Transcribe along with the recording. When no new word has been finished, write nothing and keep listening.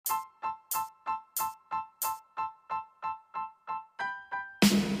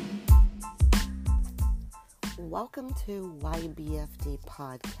welcome to YBFD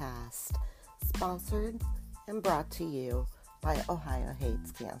Podcast, sponsored and brought to you by Ohio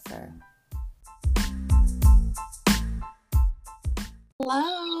Hates Cancer.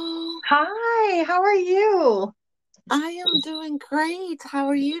 Hello. Hi, how are you? I am doing great. How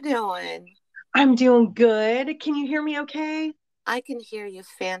are you doing? I'm doing good. Can you hear me okay? I can hear you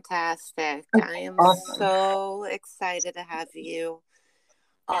fantastic. Oh, I am awesome. so excited to have you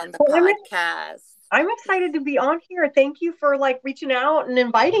on the Well, podcast. I'm excited to be on here. Thank you for reaching out and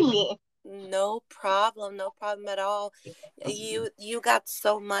inviting me. No problem at all. You got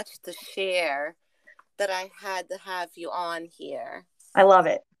so much to share that I had to have you on here. I love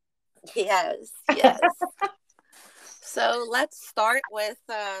it. Yes. So let's start with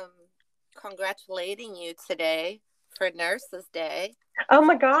congratulating you today for Nurses Day. Oh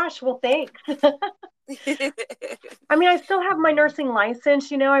my gosh, well, thanks. I still have my nursing license.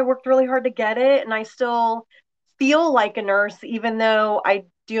 I worked really hard to get it, and I still feel like a nurse, even though I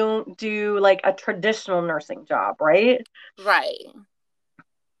don't do a traditional nursing job, right? Right.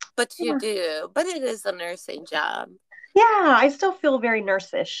 But you Yeah. do. But it is a nursing job. Yeah, I still feel very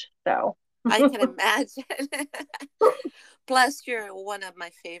nurse-ish, so. I can imagine. Plus, you're one of my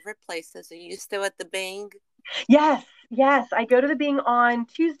favorite places. Are you still at the Bing? Yes. I go to the Bing on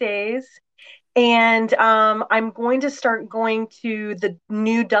Tuesdays, and I'm going to start going to the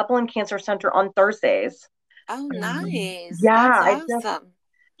new Dublin Cancer Center on Thursdays. Oh, nice. Yeah, That's I just awesome.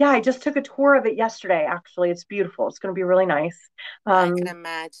 I just took a tour of it yesterday. Actually, it's beautiful. It's going to be really nice. I can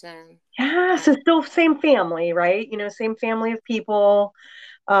imagine. Yeah, so still same family, right? Same family of people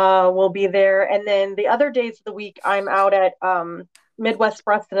will be there, and then the other days of the week, I'm out at Midwest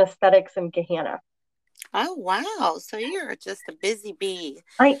Breast and Aesthetics in Gahanna. Oh, wow. So you're just a busy bee.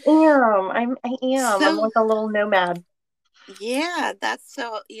 I am. I am. I'm So, like a little nomad. yeah, that's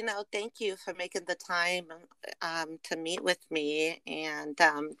so, thank you for making the time to meet with me and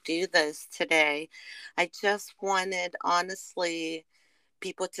do this today. I just wanted, honestly,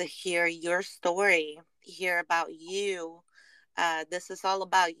 people to hear your story, hear about you. This is all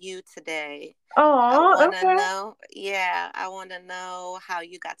about you today. I Oh, want to okay. know, I want to know how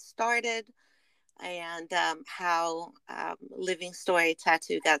you got started and how Living Story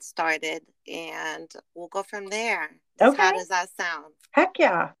Tattoo got started, and we'll go from there. How Okay. does that sound? Heck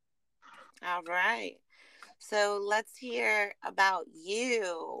yeah. All right. So let's hear about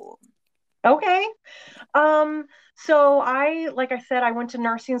you. Okay. So like I said, I went to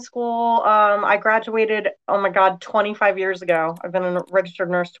nursing school. I graduated, oh my God, 25 years ago. I've been a registered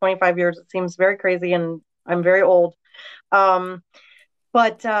nurse 25 years. It seems very crazy, and I'm very old. Um,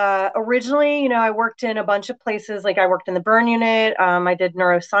 but originally, I worked in a bunch of places. Like I worked in the burn unit. I did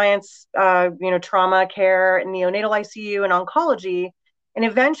neuroscience, trauma care, neonatal ICU, and oncology. And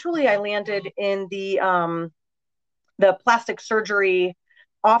eventually I landed in the plastic surgery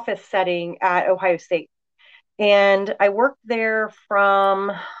office setting at Ohio State. And I worked there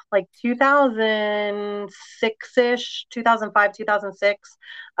from 2006-ish, 2005, 2006,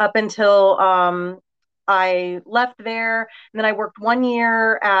 up until I left there. And then I worked 1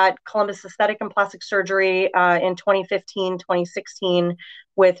 year at Columbus Aesthetic and Plastic Surgery in 2015, 2016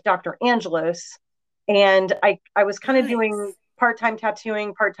 with Dr. Angelos. And I was kind of doing Nice. part-time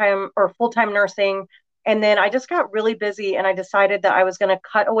tattooing, part-time or full-time nursing. And then I just got really busy, and I decided that I was going to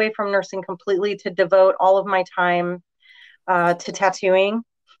cut away from nursing completely to devote all of my time to tattooing.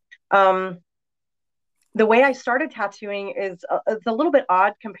 Um, the way I started tattooing is it's a little bit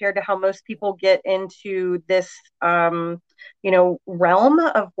odd compared to how most people get into this, realm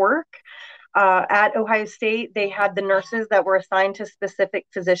of work. At Ohio State, they had the nurses that were assigned to specific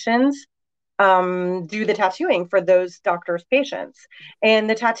physicians do the tattooing for those doctors' patients. And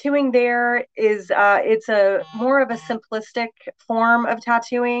the tattooing there is it's a more of a simplistic form of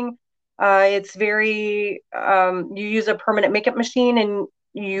tattooing. It's very you use a permanent makeup machine, and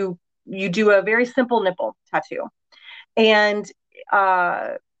you do a very simple nipple tattoo. And uh,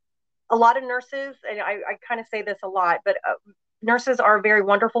 a lot of nurses, and I kind of say this a lot, but nurses are very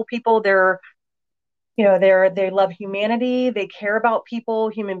wonderful people. They love humanity, they care about people,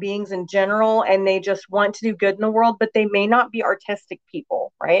 human beings in general, and they just want to do good in the world, but they may not be artistic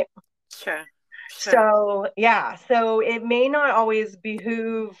people, right? Sure. So yeah, so it may not always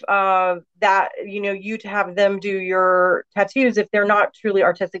behoove that you to have them do your tattoos if they're not truly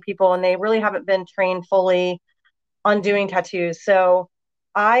artistic people and they really haven't been trained fully on doing tattoos. So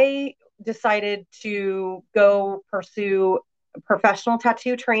I decided to go pursue professional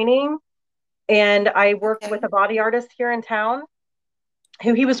tattoo training, and I worked Okay. with a body artist here in town.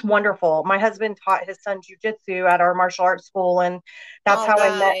 who he was wonderful. My husband taught his son jujitsu at our martial arts school, and that's Oh, how I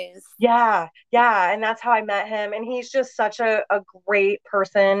met. nice. Yeah, yeah, and that's how I met him. And he's just such a great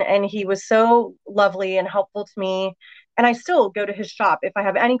person, and he was so lovely and helpful to me. And I still go to his shop if I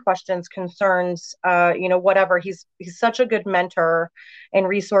have any questions, concerns, whatever. He's such a good mentor and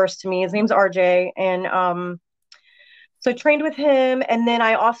resource to me. His name's RJ, and so I trained with him, and then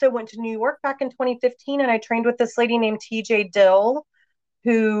I also went to New York back in 2015, and I trained with this lady named TJ Dill,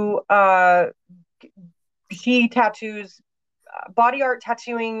 who she tattoos. Body art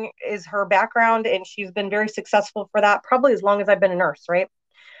tattooing is her background, and she's been very successful for that, probably as long as I've been a nurse, right?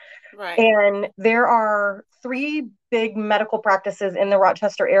 Right. And there are three big medical practices in the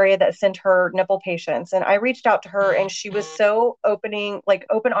Rochester area that send her nipple patients. And I reached out to her, and she was so open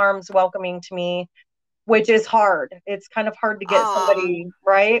arms, welcoming to me, which is hard. It's kind of hard to get Oh, somebody,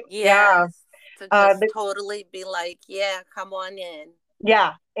 right? Yeah. yes. To But just totally be like, yeah, come on in.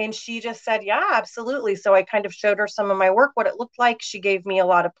 yeah. And she just said, yeah, absolutely. So I kind of showed her some of my work, what it looked like. She gave me a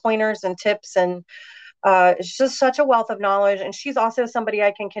lot of pointers and tips, and it's just such a wealth of knowledge. And she's also somebody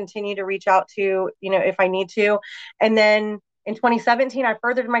I can continue to reach out to, if I need to. And then in 2017, I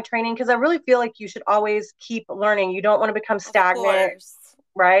furthered my training because I really feel like you should always keep learning. You don't want to become Of stagnant, course.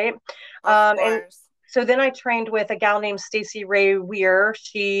 right? Of And course. so then I trained with a gal named Stacey Ray Weir.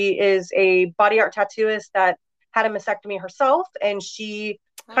 She is a body art tattooist that had a mastectomy herself, and she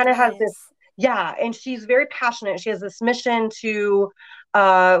Oh, kind of has this, nice. yeah, and she's very passionate. She has this mission to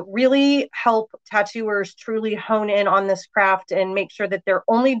really help tattooers truly hone in on this craft and make sure that they're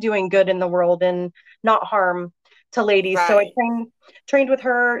only doing good in the world and not harm to ladies. So I Right. trained with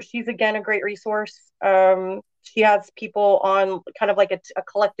her. She's again a great resource. She has people on kind of like a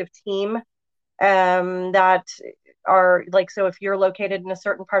collective team that are like, so if you're located in a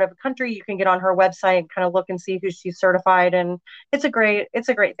certain part of the country, you can get on her website and kind of look and see who she's certified, and it's a great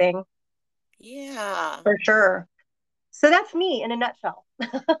thing Yeah. for sure. So that's me in a nutshell.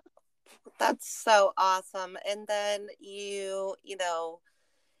 That's so awesome. And then you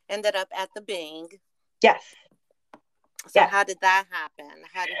ended up at the Bing. Yes, So yes. how did that happen?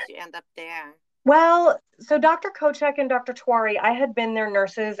 How did you end up there? Well, so Dr. Kochek and Dr. Tawari, I had been their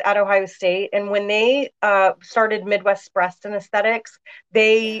nurses at Ohio State, and when they started Midwest Breast and Aesthetics,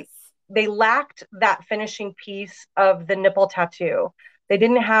 they Yes. they lacked that finishing piece of the nipple tattoo. They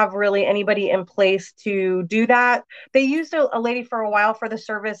didn't have really anybody in place to do that. They used a lady for a while for the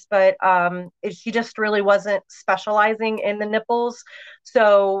service, but she just really wasn't specializing in the nipples.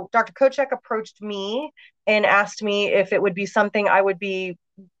 So Dr. Kochek approached me and asked me if it would be something I would be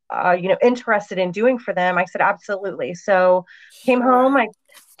interested in doing for them. I said, absolutely. So came home. Sure. I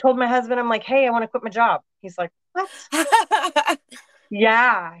told my husband, I'm like, hey, I want to quit my job. He's like, what?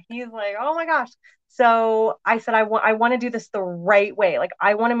 Yeah. He's like, oh my gosh. So I said, I want to do this the right way. Like,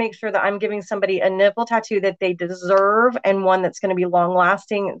 I want to make sure that I'm giving somebody a nipple tattoo that they deserve, and one that's going to be long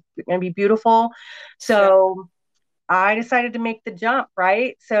lasting, going to be beautiful. Sure. So I decided to make the jump,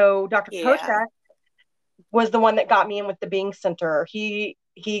 right? So Dr. Yeah. Kochak was the one that got me in with the Bing Center. He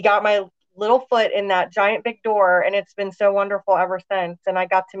got my little foot in that giant big door, and it's been so wonderful ever since. And I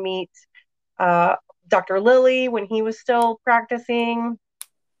got to meet uh, Dr. Lilly when he was still practicing,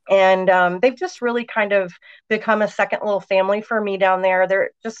 and they've just really kind of become a second little family for me down there.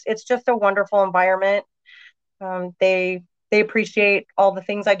 It's just a wonderful environment. They appreciate all the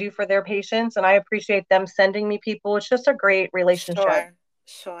things I do for their patients, and I appreciate them sending me people. It's just a great relationship. Sure.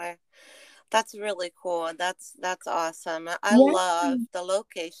 Sure. That's really cool. That's awesome. I Yeah, love the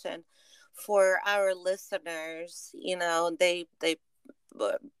location for our listeners.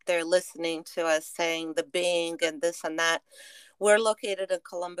 They're listening to us saying the Bing and this and that. We're located in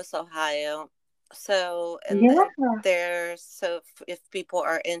Columbus, Ohio. So and yeah, if people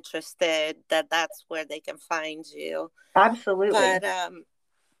are interested, that's where they can find you. absolutely. But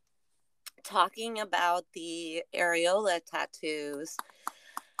talking about the areola tattoos,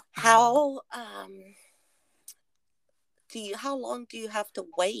 how how long do you have to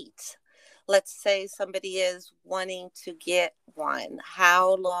wait? Let's say somebody is wanting to get one.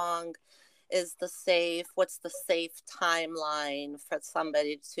 How long is what's the safe timeline for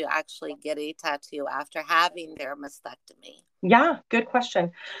somebody to actually get a tattoo after having their mastectomy? Yeah, good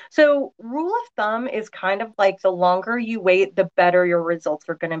question. So, rule of thumb is kind of like the longer you wait, the better your results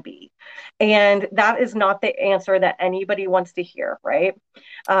are going to be. And that is not the answer that anybody wants to hear, right?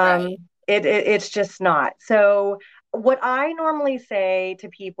 Um, Right. it's just not. So, what I normally say to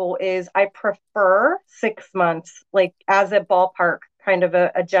people is I prefer 6 months, like as a ballpark, kind of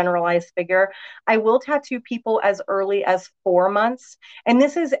a generalized figure. I will tattoo people as early as 4 months. And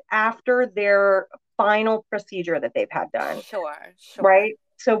this is after their final procedure that they've had done, Sure, sure, right?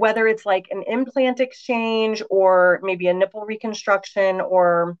 So whether it's like an implant exchange or maybe a nipple reconstruction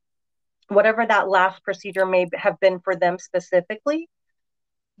or whatever that last procedure may have been for them specifically,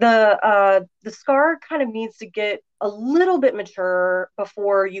 the scar kind of needs to get a little bit mature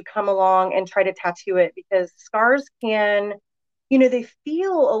before you come along and try to tattoo it, because scars can, they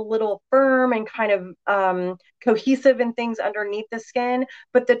feel a little firm and kind of cohesive and things underneath the skin,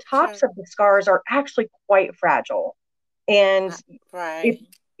 but the tops sure. of the scars are actually quite fragile. And Uh, if,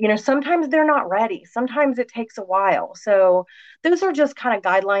 Right, sometimes they're not ready. Sometimes it takes a while. So those are just kind of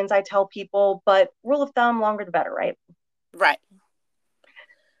guidelines I tell people, but rule of thumb, longer the better, right? right.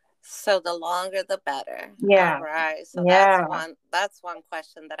 So the longer the better. All Yeah. right. So Yeah. that's one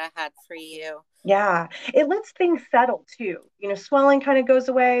question that I had for you. Yeah, it lets things settle too. Swelling kind of goes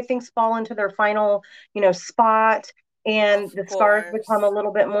away, things fall into their final, spot, and Of the scars become a course.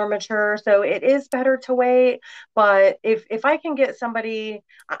 little bit more mature. So it is better to wait. But if I can get somebody,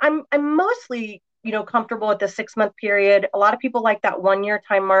 I'm mostly, comfortable at the 6 month period. A lot of people like that 1 year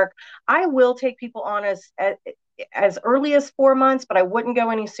time mark. I will take people on as early as 4 months, but I wouldn't go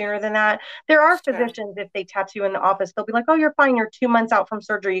any sooner than that. There are Sure. physicians, if they tattoo in the office, they'll be like, "Oh, you're fine. You're 2 months out from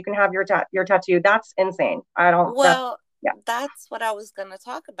surgery. You can have your tattoo." That's insane. I don't. That's Well, yeah. that's what I was going to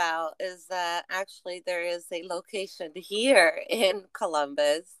talk about is that actually there is a location here in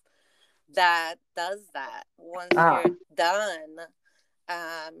Columbus that does that. Once Ah, you're done,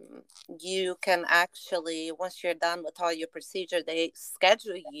 um, you can actually, once you're done with all your procedure, they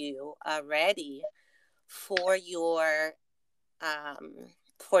schedule you already for your um,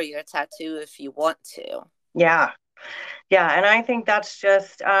 for your tattoo if you want to. yeah, yeah. And I think that's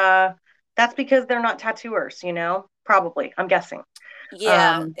because they're not tattooers. Probably. I'm guessing.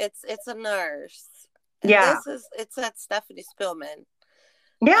 Yeah, Um, it's a nurse, and yeah, it's at Stephanie Spillman.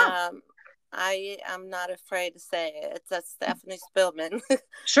 yeah, Um, I am not afraid to say it. It's at Stephanie Spillman. I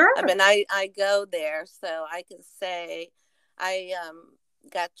sure. mean, I go there, so I can say I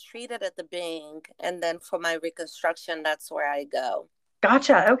got treated at the Bing, and then for my reconstruction, that's where I go.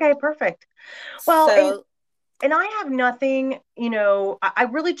 Gotcha. Okay, perfect. Well, So and I have nothing, I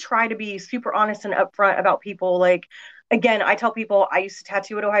really try to be super honest and upfront about people. Like, again, I tell people I used to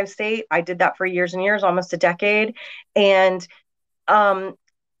tattoo at Ohio State. I did that for years and years, almost a decade. And um,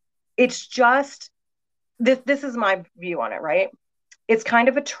 it's just this is my view on it, right? It's kind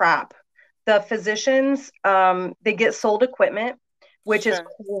of a trap. The physicians, they get sold equipment, which is sure,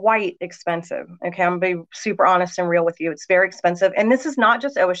 quite expensive. Okay, I'm gonna be super honest and real with you. It's very expensive. And this is not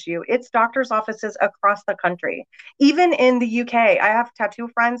just OSU, it's doctors' offices across the country. Even in the UK, I have tattoo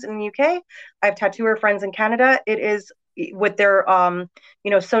friends in the UK, I have tattooer friends in Canada. It is with their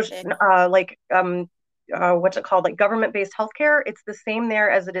social eh, what's it called? Like government-based healthcare. It's the same there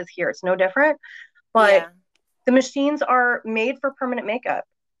as it is here. It's no different. But yeah, the machines are made for permanent makeup.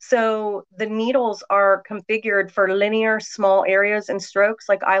 So the needles are configured for linear small areas and strokes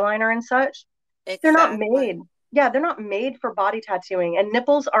like eyeliner and such. They're not made. exactly. Yeah, they're not made for body tattooing, and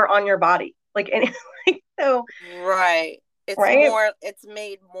nipples are on your body. Like any like so, Right. right? It's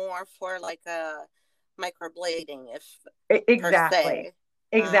made more for like a microblading if per Exactly. se.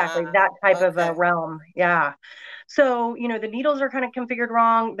 Exactly. That type of a Okay. realm. Yeah. So, the needles are kind of configured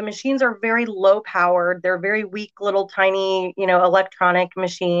wrong. The machines are very low powered. They're very weak, little tiny, electronic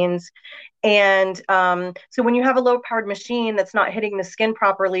machines. And so when you have a low powered machine that's not hitting the skin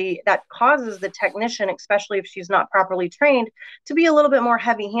properly, that causes the technician, especially if she's not properly trained, to be a little bit more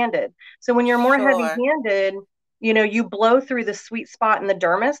heavy handed. So when you're more heavy Sure. handed, you blow through the sweet spot in the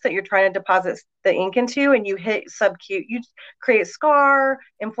dermis that you're trying to deposit the ink into, and you hit subcute, you create scar,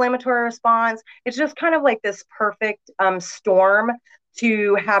 inflammatory response. It's just kind of like this perfect storm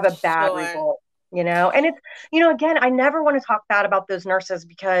to have a bad Sure. result. And it's, again, I never want to talk bad about those nurses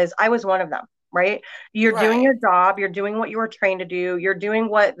because I was one of them, right? You're doing Right. your job, you're doing what you were trained to do, you're doing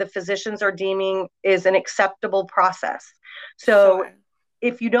what the physicians are deeming is an acceptable process. So Sure.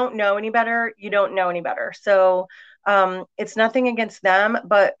 if you don't know any better, you don't know any better. So it's nothing against them.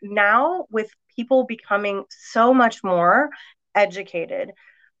 But now, with people becoming so much more educated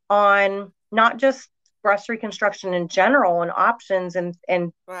on not just breast reconstruction in general and options and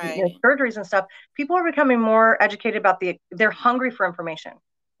Right. surgeries and stuff, people are becoming more educated about they're hungry for information,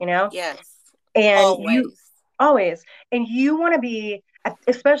 you know, Yes. and you Always. always, and you want to be,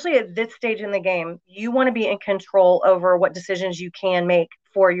 especially at this stage in the game, you want to be in control over what decisions you can make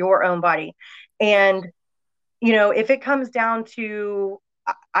for your own body. Yeah. And, if it comes down to,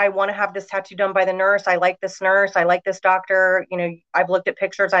 I want to have this tattoo done by the nurse. I like this nurse. I like this doctor. I've looked at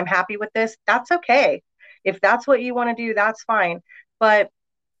pictures. I'm happy with this. That's okay. If that's what you want to do, that's fine. But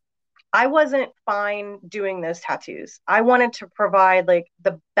I wasn't fine doing those tattoos. I wanted to provide like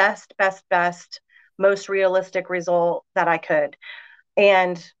the best, most realistic result that I could.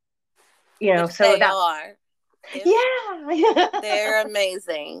 And, Which so they that, are. If yeah. they're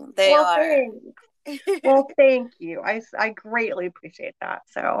amazing, they Well, are. thanks. Well, thank you. I greatly appreciate that.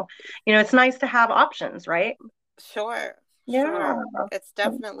 So, it's nice to have options, right? Sure, Yeah. sure. It's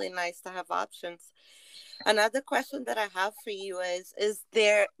definitely nice to have options. Another question that I have for you is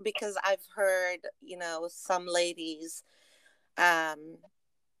there, because I've heard, some ladies um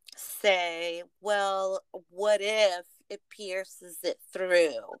say, well, what if it pierces it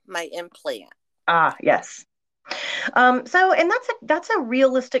through my implant? Ah, yes. So, and that's a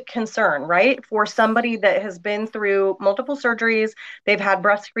realistic concern, right? For somebody that has been through multiple surgeries, they've had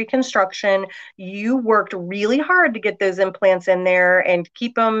breast reconstruction. You worked really hard to get those implants in there and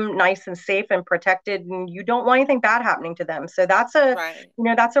keep them nice and safe and protected, and you don't want anything bad happening to them. So Right.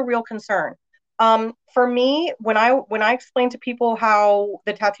 that's a real concern. For me, when I explain to people how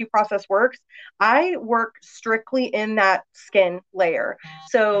the tattoo process works, I work strictly in that skin layer.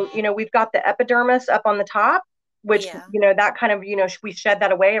 So, we've got the epidermis up on the top, which, Yeah. that kind of, we shed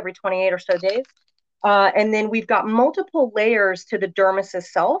that away every 28 or so days. And then we've got multiple layers to the dermis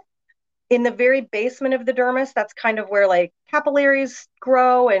itself. In the very basement of the dermis, that's kind of where like capillaries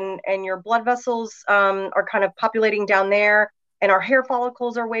grow, and your blood vessels are kind of populating down there, and our hair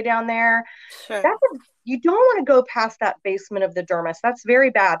follicles are way down there. Sure. You don't want to go past that basement of the dermis. That's very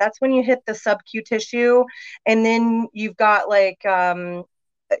bad. That's when you hit the subcu tissue, and then you've got like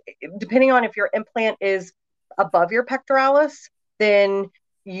depending on if your implant is above your pectoralis, then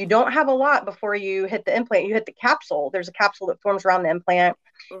you don't have a lot before you hit the implant. You hit the capsule. There's a capsule that forms around the implant.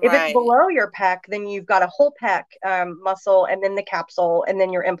 If it's Right. below your pec, then you've got a whole pec muscle, and then the capsule, and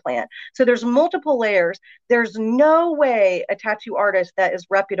then your implant. So there's multiple layers. There's no way a tattoo artist that is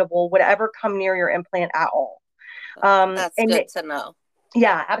reputable would ever come near your implant at all. That's And good to know.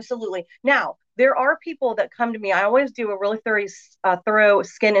 yeah, absolutely. Now, there are people that come to me. I always do a really thorough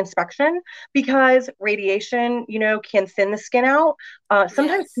skin inspection because radiation, can thin the skin out.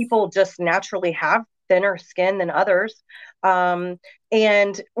 Sometimes Yes. people just naturally have thinner skin than others,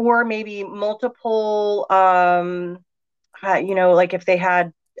 and or maybe multiple, like if they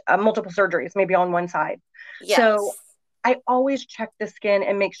had multiple surgeries, maybe on one side. So Yes. I always check the skin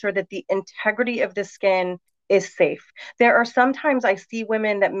and make sure that the integrity of the skin is safe. There are sometimes I see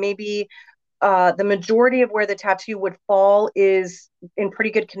women that maybe the majority of where the tattoo would fall is in pretty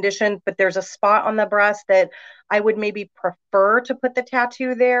good condition, but there's a spot on the breast that I would maybe prefer to put the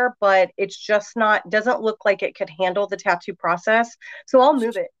tattoo there, but it's just not, doesn't look like it could handle the tattoo process. So I'll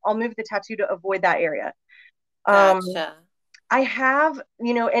move it. I'll move the tattoo to avoid that area. Um, Gotcha. I have,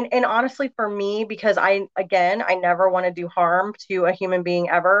 and honestly for me, because I never want to do harm to a human being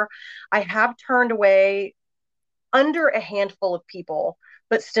ever, I have turned away under a handful of people,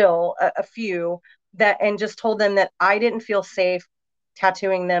 but still a few that, and just told them that I didn't feel safe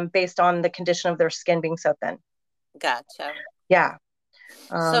tattooing them based on the condition of their skin being so thin. Gotcha. Yeah.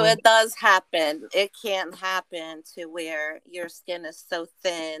 So Um, it does happen. It can happen to where your skin is so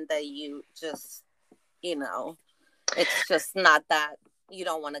thin that you just, you know, it's just not that you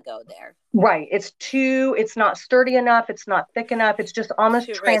don't want to go there. right. It's not sturdy enough. It's not thick enough. It's just almost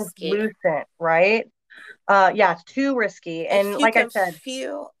Too risky. translucent, right? Yeah, it's too risky. And like I said, If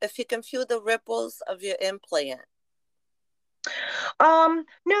you can feel the ripples of your implant.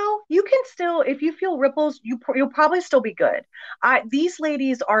 no, you can still, if you feel ripples, you'll probably still be good. These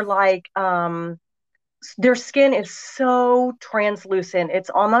ladies are like, their skin is so translucent. It's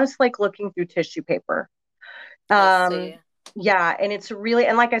almost like looking through tissue paper. I Um, see. yeah, and it's really,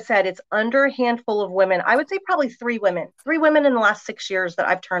 and like I said, it's under a handful of women. I would say probably three women in the last 6 years that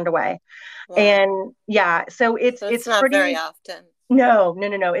I've turned away. Wow. And yeah, so it's So it's it's not very pretty. often. No, no,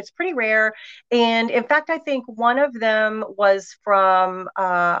 no, no. It's pretty rare. And in fact, I think one of them was from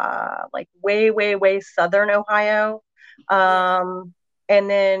like way, way, way southern Ohio. Yeah. Um, and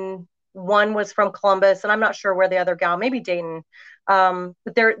then one was from Columbus, and I'm not sure where the other gal, maybe Dayton.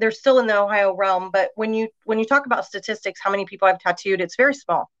 But they're still in the Ohio realm. But when you talk about statistics, how many people I've tattooed, it's very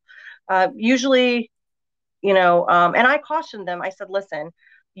small. Usually, and I cautioned them. I said, listen,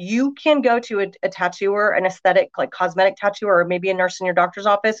 you can go to a tattooer, an aesthetic, like cosmetic tattooer, or maybe a nurse in your doctor's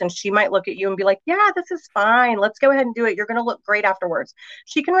office, and she might look at you and be like, yeah, this is fine. Let's go ahead and do it. You're going to look great afterwards.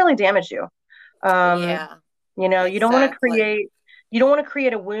 She can really damage you. Um, Yeah. you don't want to Exactly.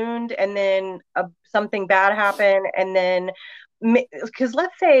 create a wound and then something bad happen. And then, because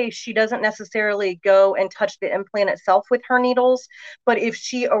let's say she doesn't necessarily go and touch the implant itself with her needles, but if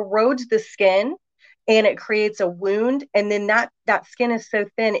she erodes the skin and it creates a wound, and then that skin is so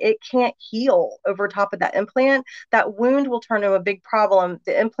thin it can't heal over top of that implant. That wound will turn into a big problem.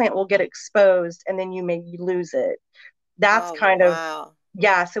 The implant will get exposed, and then you may lose it. That's Oh, kind of, wow.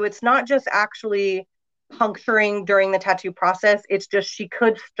 yeah, so it's not just actually puncturing during the tattoo process. It's just she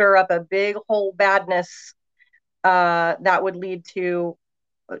could stir up a big whole badness that would lead to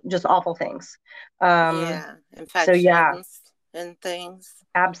just awful things. Yeah, So yeah, infections and things.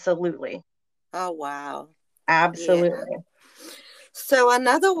 absolutely. Oh, wow. Yeah. Absolutely. So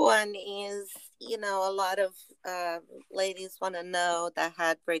another one is, a lot of ladies want to know that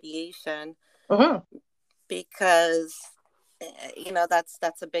had radiation Hmm. because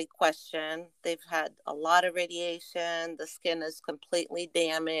that's a big question. They've had a lot of radiation, the skin is completely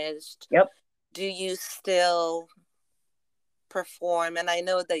damaged. Yep. Do you still perform? And I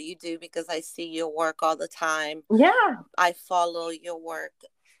know that you do because I see your work all the time. Yeah. I follow your work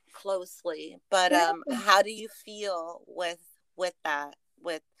closely. But Yeah. how do you feel with that?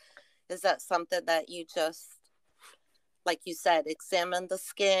 With Is that something that you just, like you said, examine the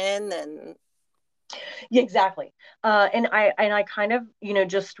skin and Yeah, exactly. And I kind of,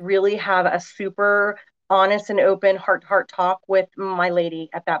 just really have a super honest and open heart to heart talk with my lady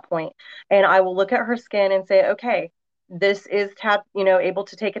at that point. And I will look at her skin and say, okay, this is able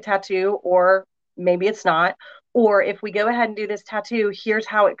to take a tattoo, or maybe it's not. Or if we go ahead and do this tattoo, here's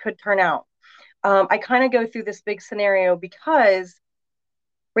how it could turn out. I kind of go through this big scenario because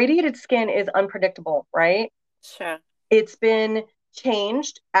radiated skin is unpredictable, right? sure? It's been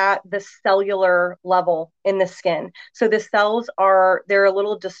changed at the cellular level in the skin. So the cells they're a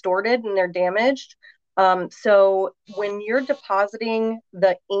little distorted and they're damaged. So when you're depositing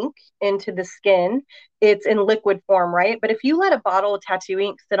the ink into the skin, it's in liquid form, right? But if you let a bottle of tattoo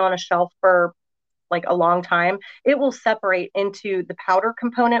ink sit on a shelf for like a long time, it will separate into the powder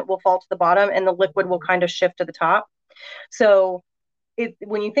component will fall to the bottom and the liquid will kind of shift to the top. So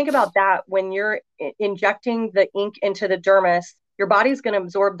when you think about that, when you're injecting the ink into the dermis, your body's going to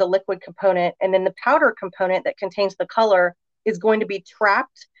absorb the liquid component, and then the powder component that contains the color is going to be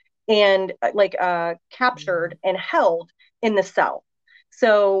trapped and captured and held in the cell.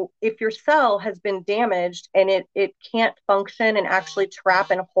 So if your cell has been damaged and it can't function and actually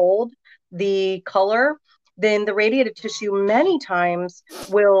trap and hold the color, then the radiated tissue many times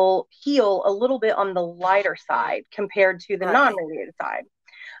will heal a little bit on the lighter side compared to the Right. non-radiated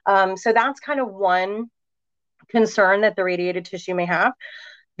side. So that's kind of one concern that the radiated tissue may have.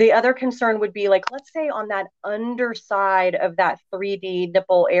 The other concern would be, like, let's say on that underside of that 3D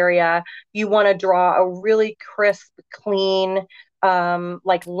nipple area, you want to draw a really crisp, clean,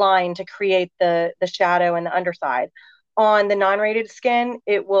 like line to create the shadow and the underside. On the non-radiated skin,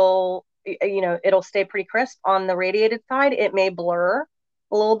 it'll stay pretty crisp. On the radiated side, it may blur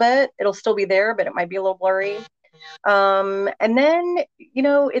a little bit. It'll still be there, but it might be a little blurry. And then,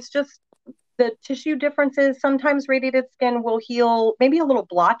 it's just the tissue differences. Sometimes radiated skin will heal maybe a little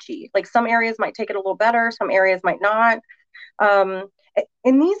blotchy. Like some areas might take it a little better, some areas might not. Um,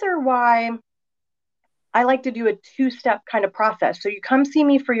 and these are why I like to do a two-step kind of process. So you come see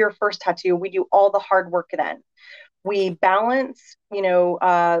me for your first tattoo. We do all the hard work then. We balance,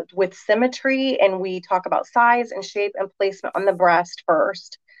 with symmetry, and we talk about size and shape and placement on the breast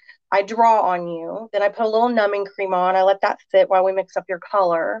first. I draw on you, then I put a little numbing cream on. I let that sit while we mix up your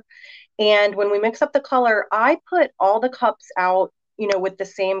color. And when we mix up the color, I put all the cups out, with the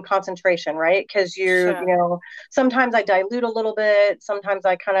same concentration, right? Because Sure. sometimes I dilute a little bit. Sometimes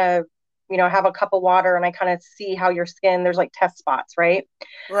I kind of, have a cup of water and I kind of see how your skin, there's like test spots, right?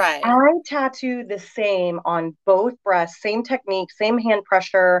 Right. I tattoo the same on both breasts, same technique, same hand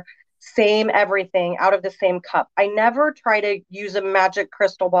pressure, same everything out of the same cup. I never try to use a magic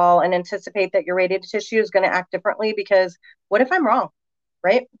crystal ball and anticipate that your radiated tissue is going to act differently, because what if I'm wrong,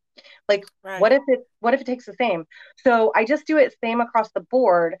 right? Like, Right. what if it takes the same? So I just do it same across the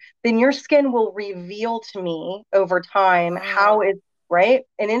board. Then your skin will reveal to me over time how Oh, it's right.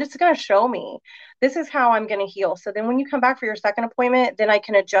 And then it's going to show me this is how I'm going to heal. So then when you come back for your second appointment, then I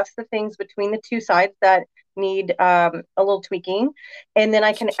can adjust the things between the two sides that need a little tweaking. And then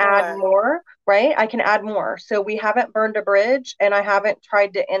I can add sure. more, right? I can add more. So we haven't burned a bridge, and I haven't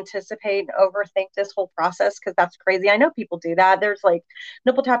tried to anticipate and overthink this whole process, because that's crazy. I know people do that. There's like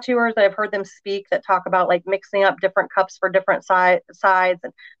nipple tattooers that I've heard them speak that talk about like mixing up different cups for different sides.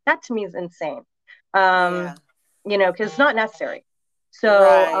 And that to me is insane. Yeah. Because it's not necessary. So,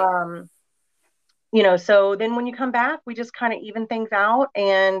 Right. So then when you come back, we just kind of even things out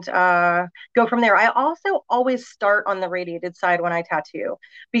and go from there. I also always start on the radiated side when I tattoo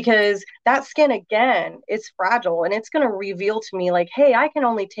because that skin, again, is fragile and it's going to reveal to me like, hey, I can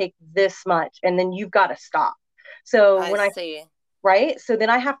only take this much and then you've got to stop. So I when I, see. right? So then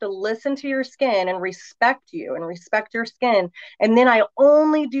I have to listen to your skin and respect you and respect your skin. And then I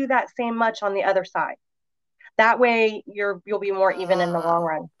only do that same much on the other side. That way you'll be more even in the long Uh,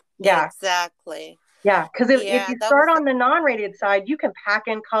 run. Yeah. exactly. Yeah, because if Yeah, you that start was on the non-rated side, you can pack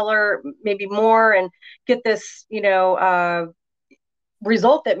in color maybe more and get this,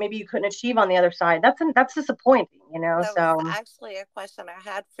 result that maybe you couldn't achieve on the other side. That's disappointing, that was So actually a question I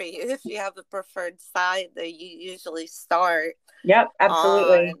had for you. If you have a preferred side that you usually start yep,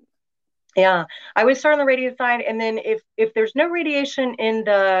 absolutely. on. Yeah, I would start on the radiated side, and then if there's no radiation in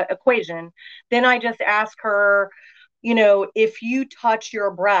the equation, then I just ask her, if you touch your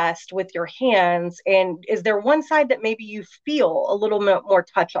breast with your hands, and is there one side that maybe you feel a little bit more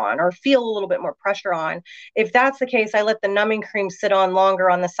touch on, or feel a little bit more pressure on? If that's the case, I let the numbing cream sit on longer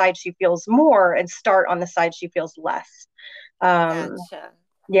on the side she feels more, and start on the side she feels less. Um, Gotcha.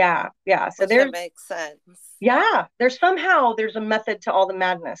 yeah, yeah. So Which it makes sense. there's a method to all the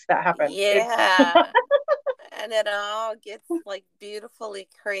madness that happens. Yeah. And it all gets like beautifully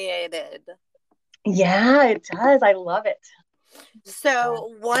created. Yeah, it does. I love it.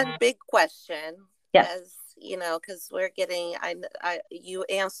 So one big question, Yes. as you know, because we're getting, you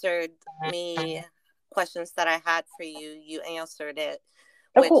answered me questions that I had for you. You answered it,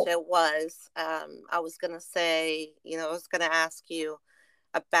 Oh, which cool. it was. I was gonna say, I was gonna ask you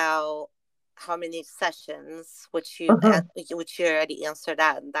about how many sessions, Mhm. which you already answered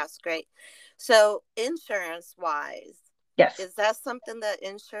that, and that's great. So insurance wise, Yes, is that something that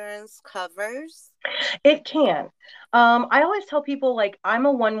insurance covers? it can. I always tell people like I'm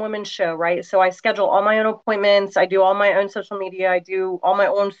a one woman show, right? So I schedule all my own appointments. I do all my own social media. I do all my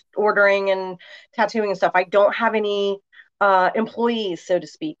own ordering and tattooing and stuff. I don't have any employees, so to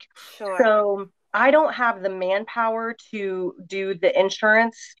speak. Sure. So I don't have the manpower to do the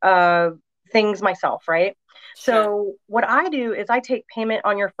insurance things myself, right? Sure. So what I do is I take payment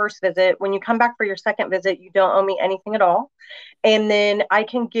on your first visit. When you come back for your second visit, you don't owe me anything at all. And then I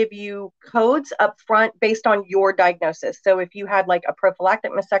can give you codes up front based on your diagnosis. So if you had like a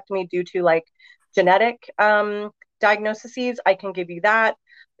prophylactic mastectomy due to like genetic diagnoses, I can give you that.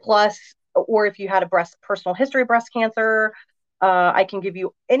 Plus, or if you had a personal history of breast cancer, I can give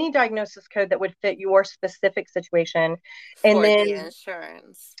you any diagnosis code that would fit your specific situation. And For the then,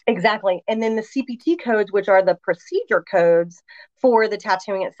 insurance. exactly. And then the CPT codes, which are the procedure codes for the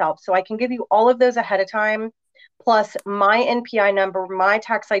tattooing itself. So I can give you all of those ahead of time, plus my NPI number, my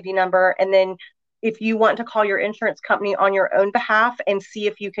tax ID number. And then if you want to call your insurance company on your own behalf and see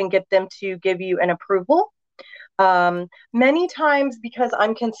if you can get them to give you an approval. Many times, because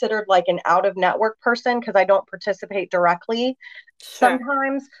I'm considered like an out of network person, because I don't participate directly, Sure.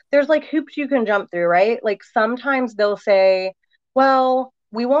 sometimes there's like hoops you can jump through, right? Like sometimes they'll say, well,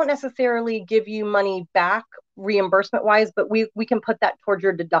 we won't necessarily give you money back reimbursement wise, but we can put that towards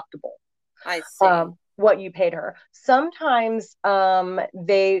your deductible, I see. what you paid her. Sometimes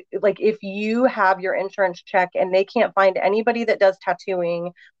they like if you have your insurance check and they can't find anybody that does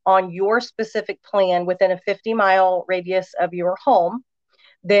tattooing on your specific plan within a 50-mile radius of your home,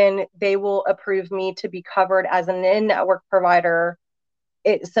 then they will approve me to be covered as an in-network provider,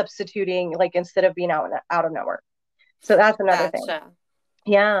 substituting like instead of being out of network. So that's another thing. Gotcha.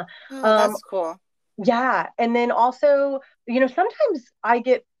 Yeah. Oh, Um, that's cool. yeah. And then also, sometimes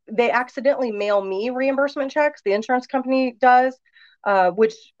they accidentally mail me reimbursement checks. The insurance company does,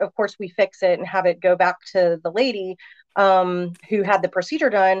 which of course we fix it and have it go back to the lady who had the procedure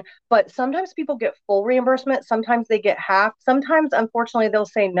done. But sometimes people get full reimbursement. Sometimes they get half. Sometimes, unfortunately, they'll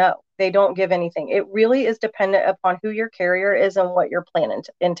say no. They don't give anything. It really is dependent upon who your carrier is and what your plan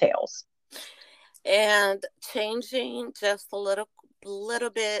entails. And changing just a little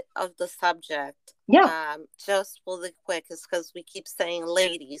bit of the subject, Yeah. just really quick, is because we keep saying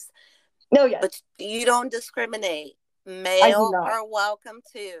ladies, No, yes. but you don't discriminate. I do Male not. are welcome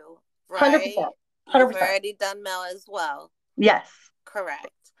too, 100%. right? You've 100%. already done male as well. Yes. Correct.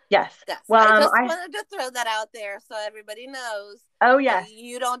 Yes. Yes. Well, I just I wanted to throw that out there so everybody knows oh that yes,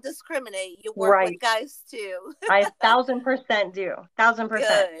 you don't discriminate. You work with right. guys too. I 1,000% do. 1,000%.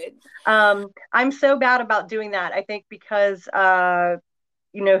 Good. I'm so bad about doing that. I think because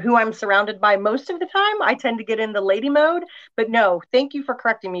who I'm surrounded by most of the time, I tend to get in the lady mode. But no, thank you for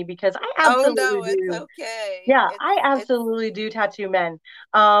correcting me because I Oh absolutely no, it's do. okay. Yeah, It's I it's absolutely do tattoo men.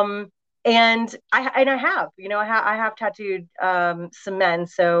 Um, And I have, I have tattooed some men,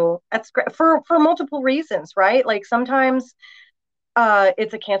 so that's great for multiple reasons, right? Like sometimes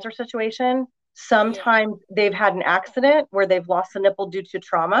it's a cancer situation. Yeah. Sometimes they've had an accident where they've lost a nipple due to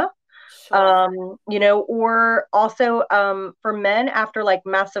trauma. Sure. Or also for men after like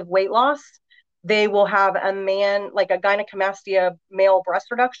massive weight loss, they will have a man like a gynecomastia male breast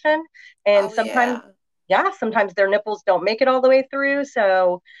reduction, and Oh sometimes, yeah. yeah, sometimes their nipples don't make it all the way through.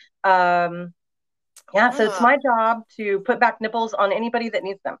 So, yeah, so it's Oh, my job to put back nipples on anybody that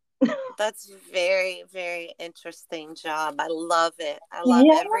needs them. that's very, very interesting job. I love it. I love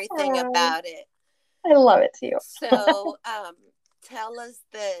Yeah, everything about it. I love it too. So, tell us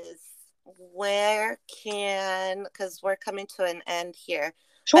this. Where can, because we're coming to an end here,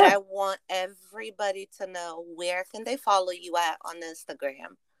 but Sure. I want everybody to know where can they follow you at on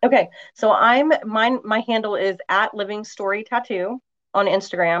Instagram? Okay, so my handle is at Living Story Tattoo on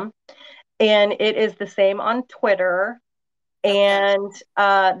Instagram, and it is the same on Twitter. Okay, And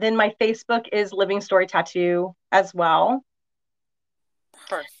then my Facebook is Living Story Tattoo as well.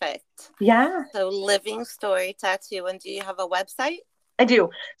 perfect. Yeah, So, Living Story Tattoo. And do you have a website? I do.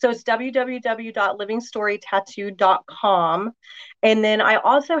 So it's www.livingstorytattoo.com. And then I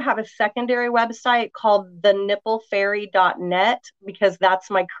also have a secondary website called thenippleFairy.net because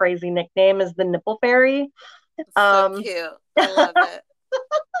that's my crazy nickname is the Nipple Fairy. So Um, cute. I love it.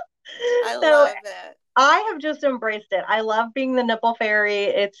 I so love it. I have just embraced it. I love being the nipple fairy.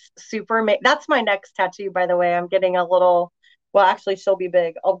 It's super. That's my next tattoo, by the way. I'm getting a little. Well, actually, she'll be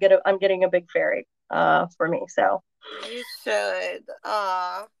big. I'm getting a big fairy. For me. So You should.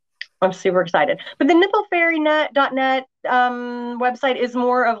 I'm super excited. But the nipplefairynet.net website is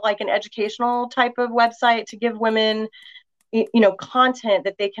more of like an educational type of website to give women, content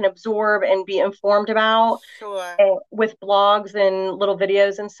that they can absorb and be informed about Sure. with blogs and little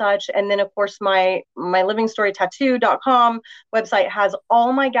videos and such. And then of course my livingstorytattoo.com website has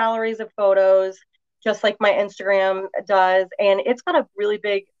all my galleries of photos, just like my Instagram does. And it's got a really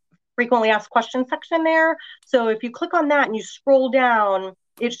big frequently asked questions section there. So if you click on that and you scroll down,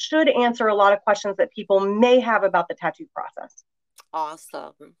 it should answer a lot of questions that people may have about the tattoo process.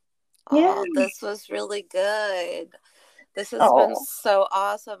 Awesome. Yeah. Oh, this was really good. This has been Oh, so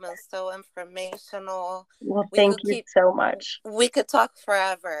awesome and so informational. well, We thank could you keep, so much. we could talk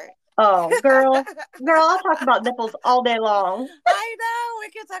forever. Oh, girl, I'll talk about nipples all day long. I know we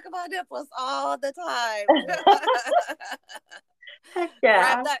could talk about nipples all the time. Heck grab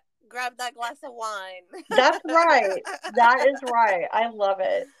yeah. that, grab that glass of wine. That's right. That is right. I love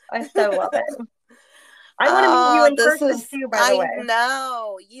it. I so love it. I want to meet you Oh, in this person is, too, by the I way.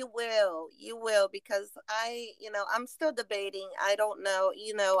 know you will, because I'm still debating. I don't know,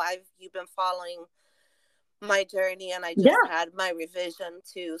 you've been following my journey and I just Yeah. had my revision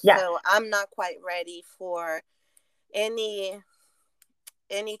too. Yes. So I'm not quite ready for any,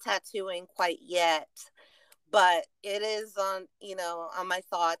 tattooing quite yet, but it is on, on my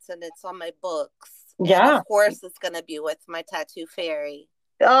thoughts and it's on my books. And Yeah. of course it's going to be with my tattoo fairy.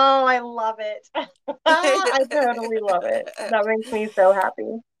 Oh, I love it. I totally love it. That makes me so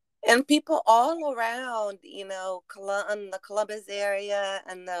happy. And people all around, in the Columbus area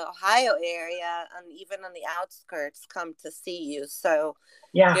and the Ohio area, and even on the outskirts, come to see you. So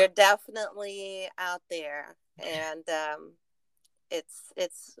Yeah. you're definitely out there, and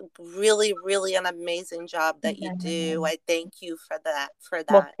it's really, really an amazing job that you Yeah. do. I thank you for that. For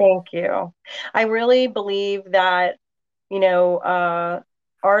Well, that, thank you. I really believe that, you know, uh,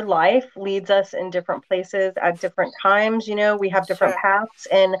 our life leads us in different places at different times. We have different sure, paths.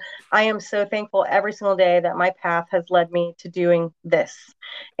 And I am so thankful every single day that my path has led me to doing this.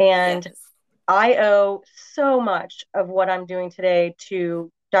 And yes, I owe so much of what I'm doing today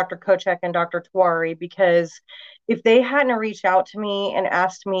to Dr. Kochek and Dr. Tawari because if they hadn't reached out to me and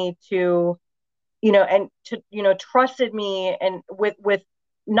asked me to, and to, trusted me and with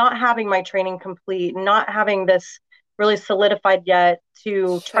not having my training complete, not having this really solidified yet,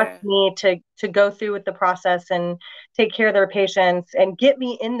 to trust sure, me to go through with the process and take care of their patients and get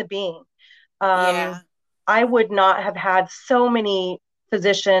me in the being. yeah. I would not have had so many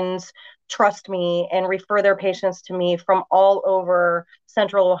physicians trust me and refer their patients to me from all over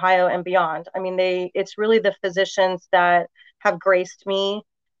central Ohio and beyond. I mean, it's really the physicians that have graced me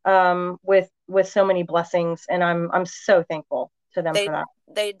with so many blessings, and I'm so thankful to them for They that.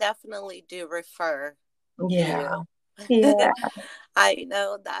 they definitely do refer Yeah, you. yeah, I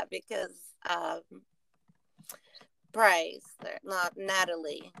know that because Bryce, not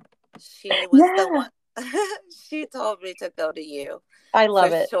Natalie, she was the yeah. one. She told me to go to you I for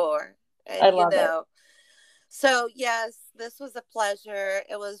love it. sure. I And love it. So, yes, this was a pleasure.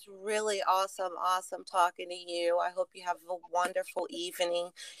 It was really awesome talking to you. I hope you have a wonderful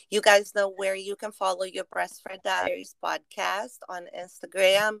evening. You guys know where you can follow your Breastfed Diaries podcast on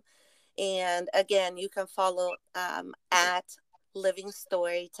Instagram. And again, you can follow at Living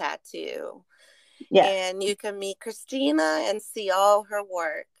Story Tattoo. Yes. And you can meet Christina and see all her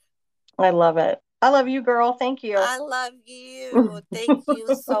work. I love it. I love you, girl. Thank you. I love you. Thank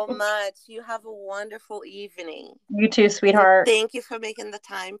you so much. You have a wonderful evening. You too, And sweetheart. thank you for making the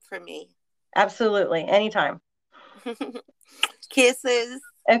time for me. Absolutely. Anytime. Kisses.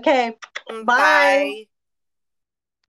 Okay. Bye. Bye.